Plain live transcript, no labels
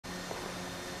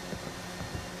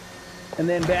And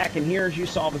then back in here, as you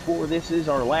saw before, this is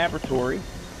our laboratory.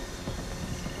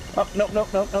 Oh, nope,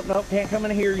 can't come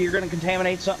in here. You're going to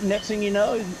contaminate something. Next thing you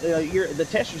know, the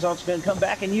test results are going to come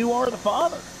back and you are the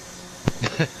father.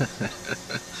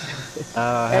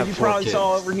 As you probably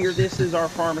saw over here, this is our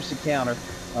pharmacy counter.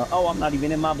 Oh, I'm not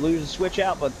even in my blues to switch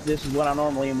out, but this is what I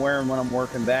normally am wearing when I'm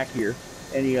working back here.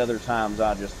 Any other times,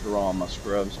 I just throw on my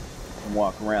scrubs and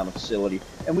walk around the facility.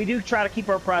 And we do try to keep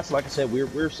our prices, like I said,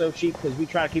 we're so cheap because we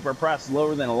try to keep our prices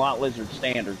lower than a lot lizard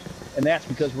standards. And that's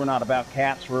because we're not about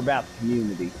cats, we're about the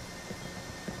community.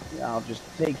 I'll just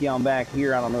take you on back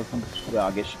here. I don't know if you, well,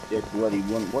 I guess he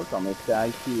wouldn't work on this guy.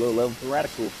 He's too low level for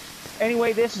radical.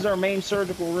 Anyway, this is our main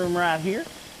surgical room right here.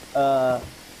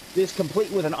 This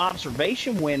complete with an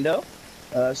observation window.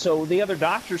 So the other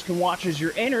doctors can watch as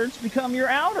your innards become your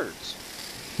outers.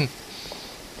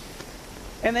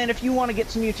 And then if you want to get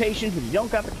some mutations, if you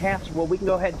don't got the caps, well, we can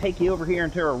go ahead and take you over here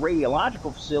into our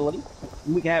radiological facility.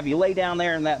 And we can have you lay down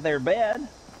there in that there bed.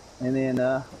 And then,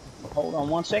 hold on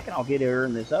one second, I'll get her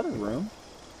in this other room.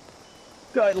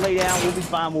 Go ahead and lay down, we'll be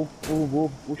fine.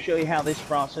 We'll show you how this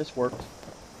process works.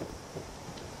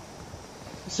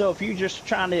 So if you're just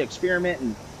trying to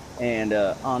experiment and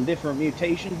on different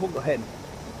mutations, we'll go ahead and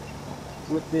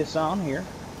flip this on here.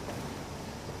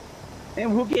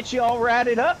 And we'll get you all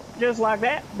ratted up, just like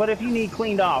that. But if you need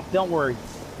cleaned off, don't worry.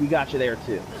 We got you there,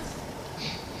 too.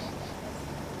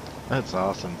 That's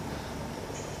awesome.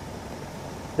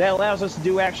 That allows us to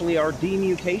do, actually, our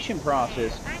demutation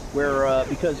process, where,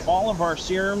 because all of our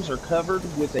serums are covered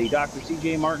with a Dr.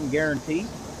 C.J. Martin guarantee.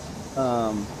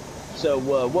 So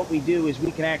what we do is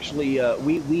we can actually,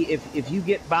 if you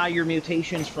get by your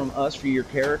mutations from us for your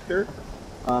character,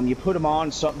 you put them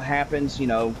on, something happens, you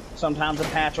know, sometimes a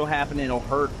patch will happen and it'll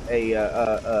hurt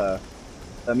a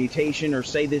mutation, or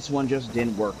say this one just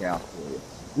didn't work out for you.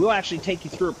 We'll actually take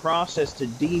you through a process to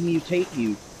demutate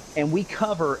you, and we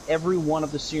cover every one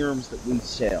of the serums that we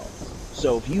sell.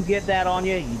 So if you get that on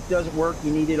you, it doesn't work,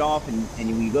 you need it off, and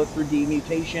you go through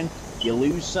demutation, you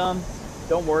lose some,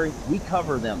 don't worry, we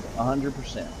cover them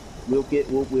 100%. We'll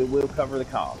cover the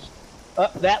cost.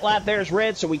 That light there is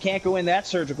red, so we can't go in that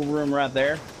surgical room right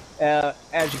there.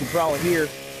 As you can probably hear.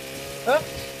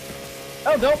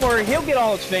 Oh, don't worry, he'll get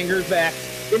all his fingers back.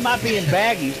 It might be in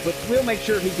baggies, but we'll make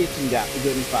sure he gets them got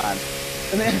good and fine.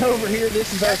 And then over here,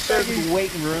 this is our surgical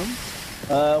waiting room,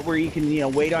 where you can, you know,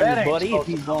 wait on your buddy if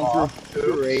he's going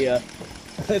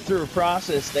through a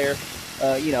process there.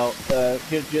 You know,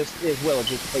 just as well as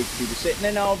just a place for you to sit. And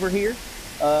then over here,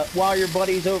 while your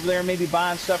buddy's over there maybe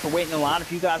buying stuff or waiting in line,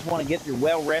 if you guys want to get your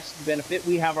well-rested benefit,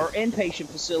 we have our inpatient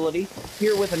facility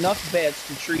here with enough beds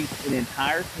to treat an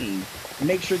entire team. And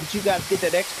make sure that you guys get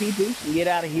that XP boost and get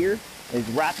out of here as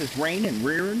ripe as rain and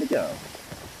rearing to go.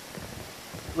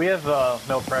 We have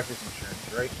malpractice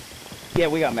insurance, right? Yeah,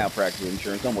 we got malpractice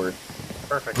insurance, don't worry.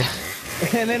 Perfect.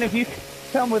 And then if you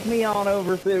come with me on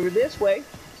over through this way,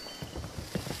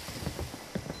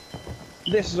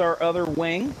 this is our other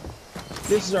wing.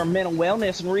 This is our mental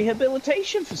wellness and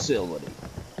rehabilitation facility,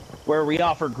 where we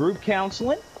offer group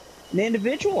counseling and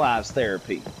individualized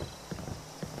therapy.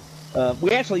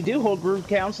 We actually do hold group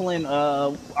counseling.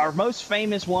 Our most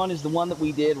famous one is the one that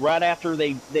we did right after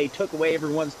they took away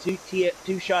everyone's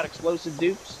two-shot explosive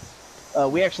dupes.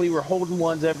 We actually were holding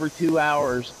ones every 2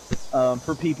 hours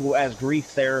for people as grief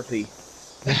therapy.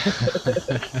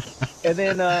 And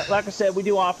then, like I said, we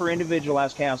do offer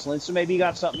individualized counseling. So maybe you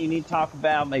got something you need to talk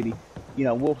about. Maybe, you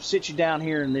know, we'll sit you down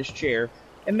here in this chair,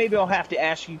 and maybe I'll have to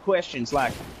ask you questions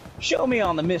like, show me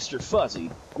on the Mr. Fuzzy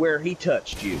where he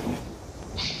touched you.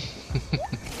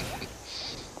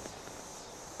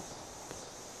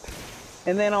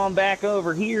 And then on back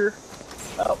over here,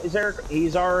 oh, is Eric?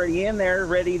 He's already in there,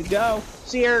 ready to go.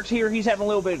 See, Eric's here. He's having a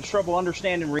little bit of trouble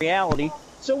understanding reality.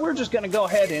 So we're just going to go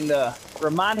ahead and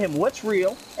remind him what's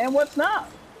real and what's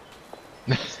not.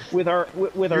 With our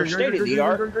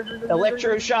state-of-the-art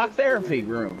electroshock therapy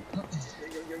room.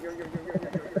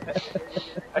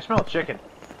 I smell chicken.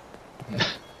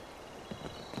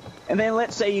 And then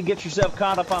let's say you get yourself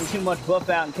caught up on too much buff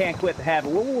out and can't quit the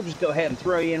habit. Well, we'll just go ahead and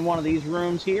throw you in one of these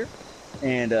rooms here.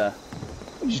 And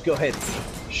we'll just go ahead and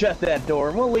shut that door.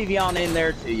 And we'll leave you on in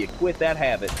there till you quit that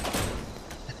habit.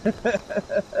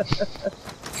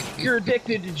 You're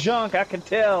addicted to junk, I can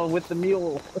tell, with the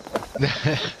mule.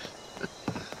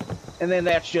 And then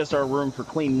that's just our room for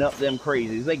cleaning up them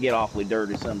crazies. They get awfully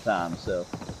dirty sometimes, so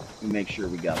we make sure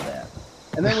we got that.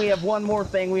 And then we have one more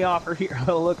thing we offer here.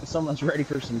 Oh, look, someone's ready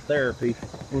for some therapy.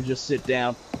 We'll just sit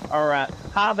down. All right.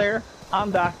 Hi there. I'm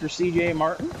Dr. C.J.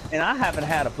 Martin, and I haven't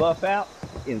had a buff out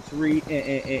in 3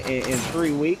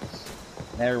 weeks.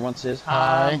 Everyone says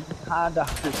Hi. hi,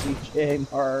 Dr. C.J.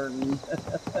 Martin.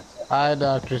 Hi,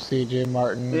 Dr. CJ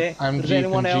Martin. Yeah, I'm does Jeep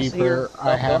anyone and else here? Jeeper. Oh,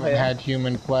 I go haven't ahead. had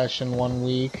human flesh in 1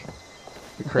 week.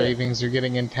 The cravings are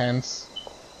getting intense.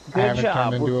 I Good haven't turned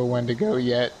job. into a Wendigo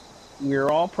yet. We're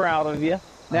all proud of you. I'm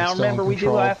Now still in remember, we do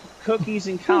control. have cookies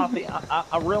and coffee.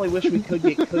 I really wish we could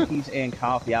get cookies and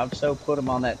coffee. I would so put them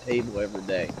on that table every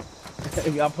day.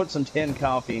 I'll put some tin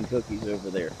coffee and cookies over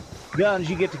there. Guns,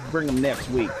 you get to bring them next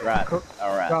week, right? All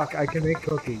right. Doc, I can make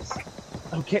cookies.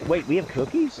 Okay, wait, we have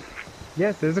cookies?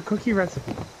 Yes, there's a cookie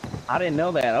recipe. I didn't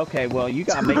know that. Okay, well, you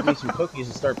gotta make me some cookies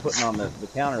and start putting on the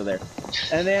counter there.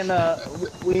 And then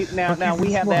we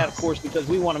have that, of course, because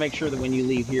we want to make sure that when you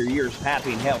leave here, you're as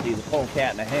happy and healthy as a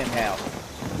polecat in a hen house.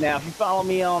 Now, if you follow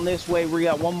me on this way, we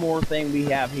got one more thing we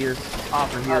have here.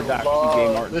 Offer here, Dr.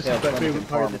 C.J. Martin. This is my favorite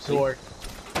part of the tour.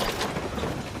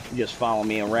 You just follow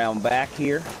me around back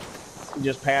here. We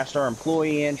just passed our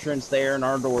employee entrance there and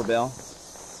our doorbell.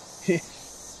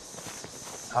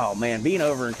 Oh man, being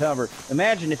over encumbered.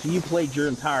 Imagine if you played your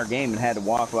entire game and had to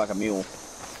walk like a mule.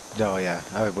 Oh yeah,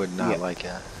 I would not like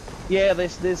that. Yeah,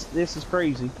 this is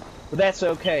crazy. But that's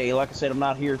okay. Like I said, I'm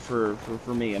not here for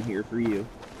me, I'm here for you.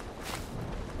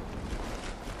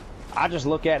 I just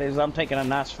look at it as I'm taking a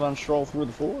nice fun stroll through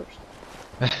the forest.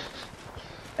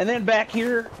 And then back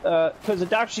here, because at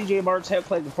Dr. C.J. Martin's Health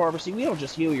Clinic Pharmacy, we don't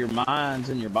just heal your minds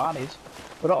and your bodies,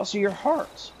 but also your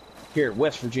hearts. Here at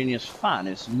West Virginia's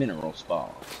finest mineral spas.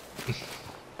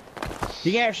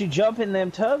 You can actually jump in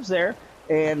them tubs there,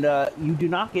 and you do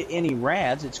not get any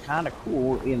rads. It's kind of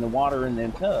cool in the water in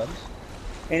them tubs.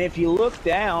 And if you look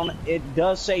down, it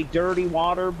does say dirty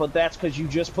water, but that's because you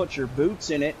just put your boots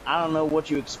in it. I don't know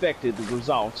what you expected the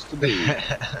results to be.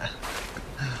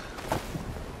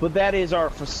 But that is our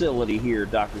facility here,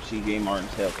 Dr. C.J.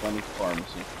 Martin's Health Clinic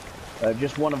Pharmacy.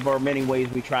 Just one of our many ways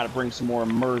we try to bring some more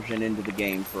immersion into the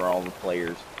game for all the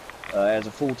players. As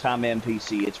a full-time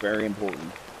NPC, it's very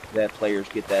important that players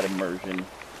get that immersion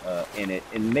in it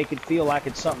and make it feel like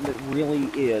it's something that really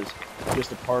is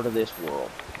just a part of this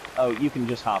world. Oh, you can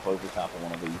just hop over top of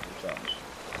one of these or something.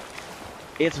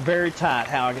 It's very tight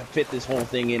how I can fit this whole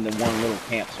thing into one little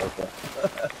camp circle.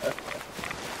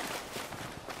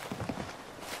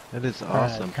 That is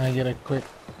awesome. Can I get a quick...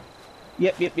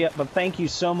 Yep. But thank you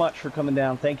so much for coming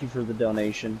down. Thank you for the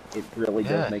donation. It really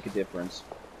does make a difference.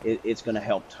 It's going to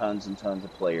help tons and tons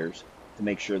of players to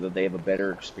make sure that they have a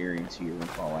better experience here in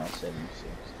Fallout 76.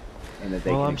 And that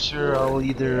they Well, can I'm sure I'll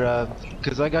either,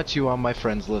 because I got you on my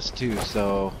friends list too,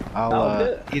 so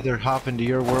I'll either hop into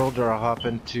your world or I'll hop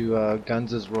into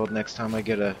Guns' world next time I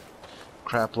get a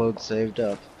crap load saved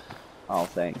up. Oh,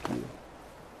 thank you.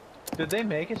 Did they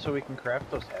make it so we can craft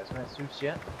those hazmat suits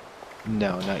yet?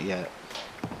 No, not yet.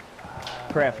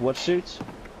 Craft what suits?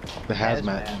 The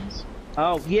hazmat.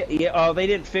 Oh, yeah. Oh, they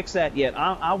didn't fix that yet.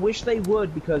 I wish they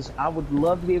would, because I would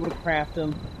love to be able to craft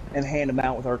them and hand them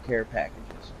out with our care packages.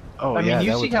 Oh, I mean, yeah, you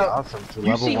that see would be how awesome for you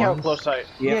level see how ones. close I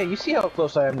you see how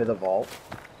close I am to the vault.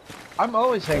 I'm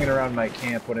always hanging around my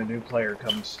camp when a new player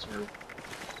comes through,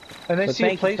 and they see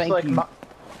a place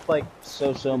like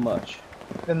so much.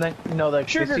 And then like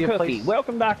Sugar they see a Cookie. place...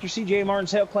 Welcome, Dr. C.J.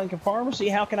 Martin's Health Clinic and Pharmacy.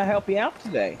 How can I help you out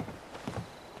today?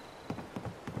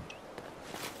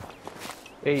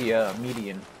 A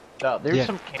median. There's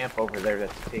some camp over there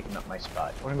that's taking up my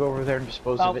spot. Want to go over there and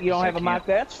dispose of it? You don't have a mic?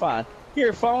 That's fine.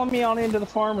 Here, follow me on into the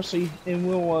pharmacy, and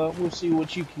we'll see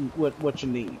what you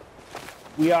need.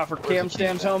 We offer Chem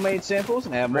Stems homemade simples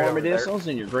and have more medicinals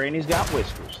than your granny's got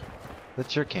whiskers.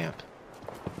 That's your camp.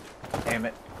 Damn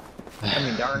it! I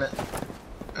mean, darn it!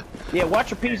 Yeah,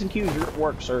 watch your P's and Q's. You're at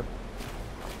work, sir.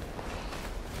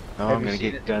 Oh, I'm gonna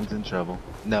get Guns in trouble.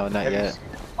 No, not yet.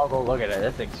 I'll go look at it.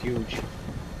 That thing's huge.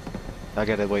 I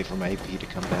gotta wait for my AP to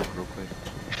come back real quick.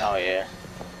 Oh yeah.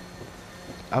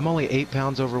 I'm only 8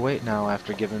 pounds overweight now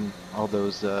after giving all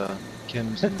those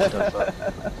chems and stuff up.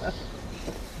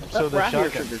 So the Right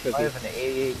here, shotgun, Sugar Cookie. I have an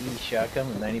AAE shotgun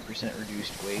with 90%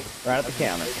 reduced weight. Right at the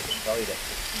counter. Valued at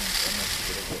 15, so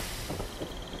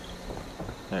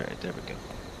I'm not Alright, there we go.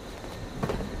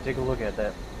 take a look at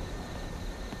that.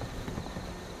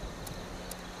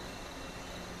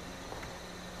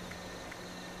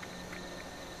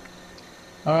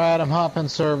 Alright, I'm hopping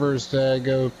servers to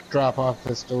go drop off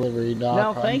this delivery, Doc.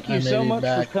 No, thank you so much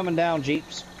back. for coming down,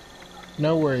 Jeeps.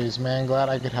 No worries, man. Glad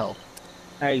I could help.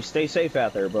 Hey, stay safe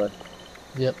out there, bud.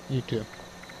 Yep, you too.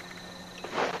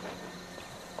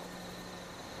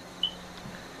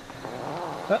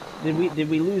 Oh, did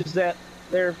we lose that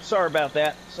there? Sorry about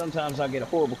that. Sometimes I get a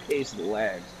horrible case of the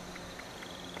lags.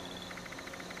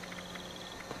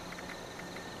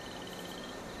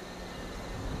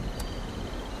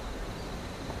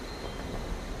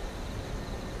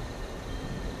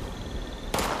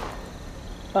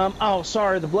 Oh,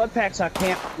 sorry, the blood packs I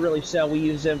can't really sell. We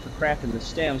use them for crafting the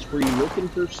stems. Were you looking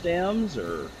for stems,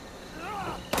 or?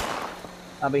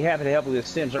 I'll be happy to help you with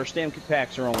stems. Our stem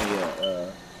packs are only,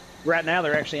 right now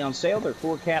they're actually on sale. They're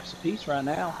 4 caps a piece right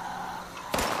now.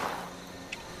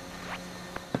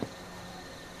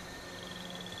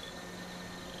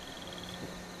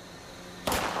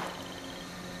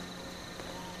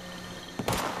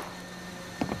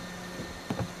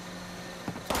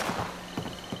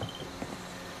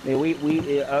 Yeah, we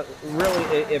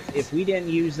really, if we didn't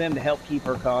use them to help keep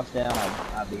our costs down,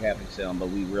 I'd be happy to sell them. But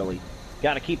we really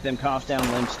got to keep them costs down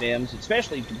on them stems,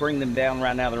 especially to bring them down.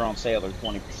 Right now they're on sale; they're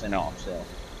 20% off. So.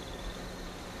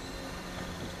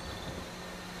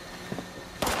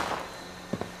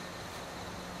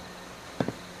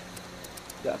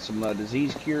 Got some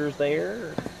disease cures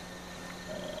there.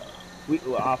 We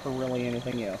offer really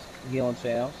anything else. Healing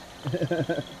salves.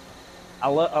 I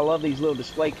love these little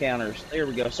display counters. There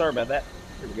we go. Sorry about that.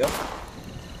 Here we go.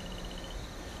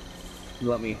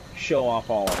 Let me show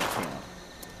off all of it.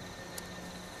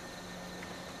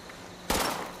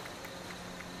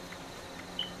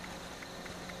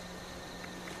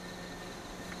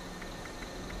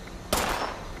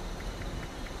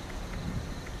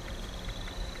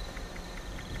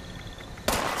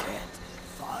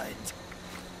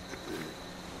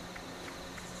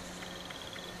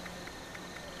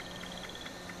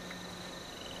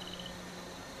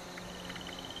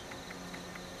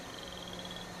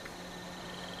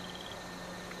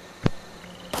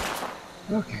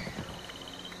 Okay.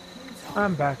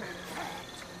 I'm back.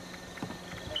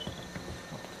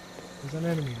 There's an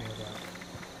enemy nearby.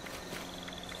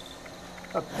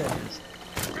 Up there it is.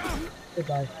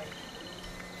 Goodbye.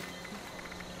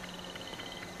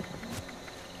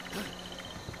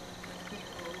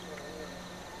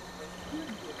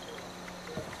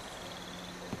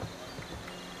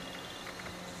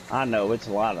 I know it's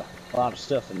a lot of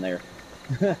stuff in there.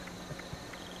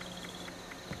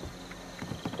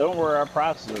 Don't worry, our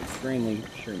prices are extremely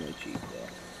cheap,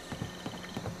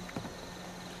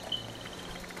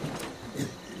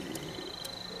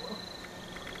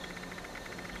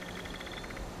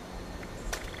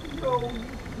 though.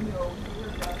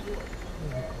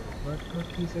 Blood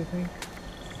cookies, I think.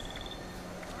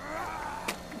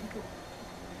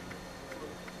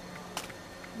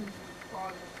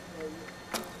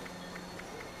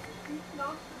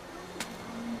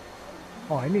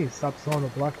 Oh, I need to stop selling the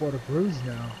Blackwater brews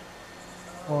now.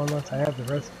 Well, unless I have the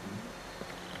recipe.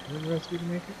 Is there a recipe to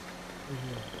make it?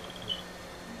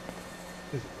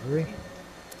 Is it brewery?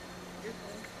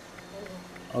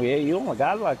 Oh yeah, you only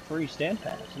got like 3 stem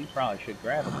packs. You probably should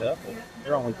grab a couple.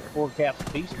 They're only 4 caps a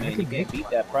piece, man. You can't beat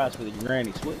that price with a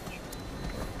granny switch.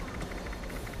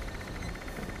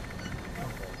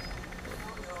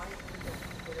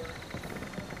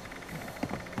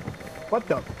 What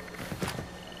the?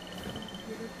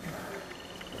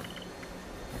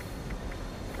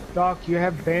 Doc, you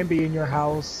have Bambi in your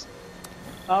house.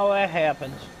 Oh, that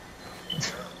happens.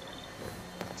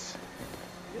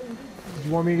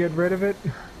 You want me to get rid of it?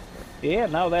 Yeah,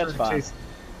 no, that's fine.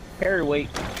 Carry weight.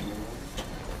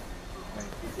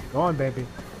 Go on, Bambi.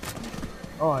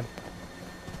 Go on.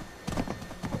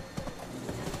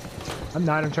 I'm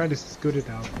not. I'm trying to scoot it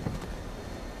down.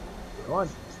 Go on.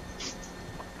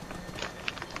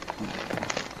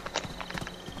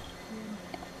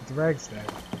 It's a rag stack.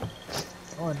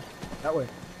 Go on. That way.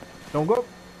 Don't go.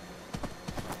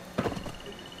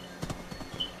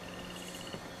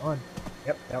 On.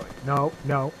 Yep, that way. No,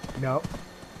 no, no.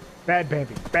 Bad,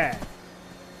 Bambi. Bad.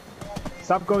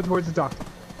 Stop going towards the doctor.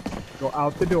 Go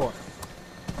out the door.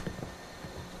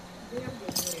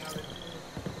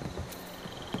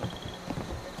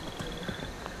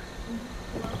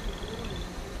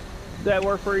 Does that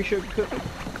work for you, Sugar Cookie?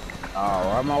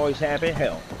 Oh, I'm always happy to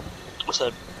help. What's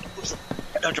up?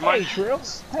 Dr. Mark? Hey,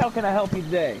 Trills. How can I help you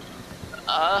today?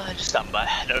 Just stopping by.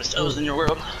 I noticed I was in your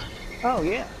world. Oh,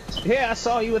 yeah. Yeah, I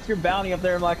saw you with your bounty up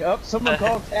there. I'm like, oh, someone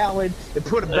called Talon and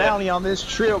put a bounty on this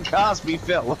Trill Cosby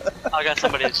fella. I got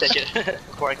somebody to take it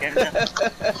before I came in.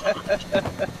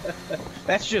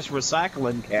 That's just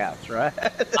recycling caps, right?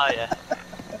 Oh, yeah.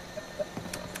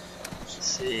 Let's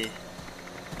see.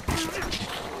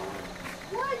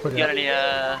 You got any,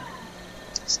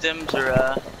 stems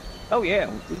or, Oh,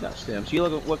 yeah, we got stems. You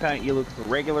look at what kind? You look for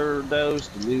regular dose,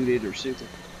 diluted, or super?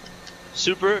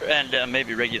 Super and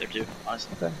maybe regular too,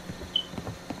 honestly. Okay.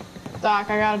 Doc,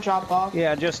 I gotta drop off.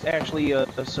 Yeah, just actually,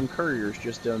 some couriers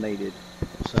just donated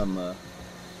some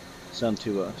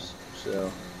to us.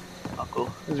 So. Oh, cool.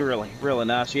 It was really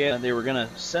nice. Yeah, they were gonna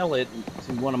sell it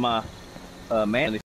to one of my man.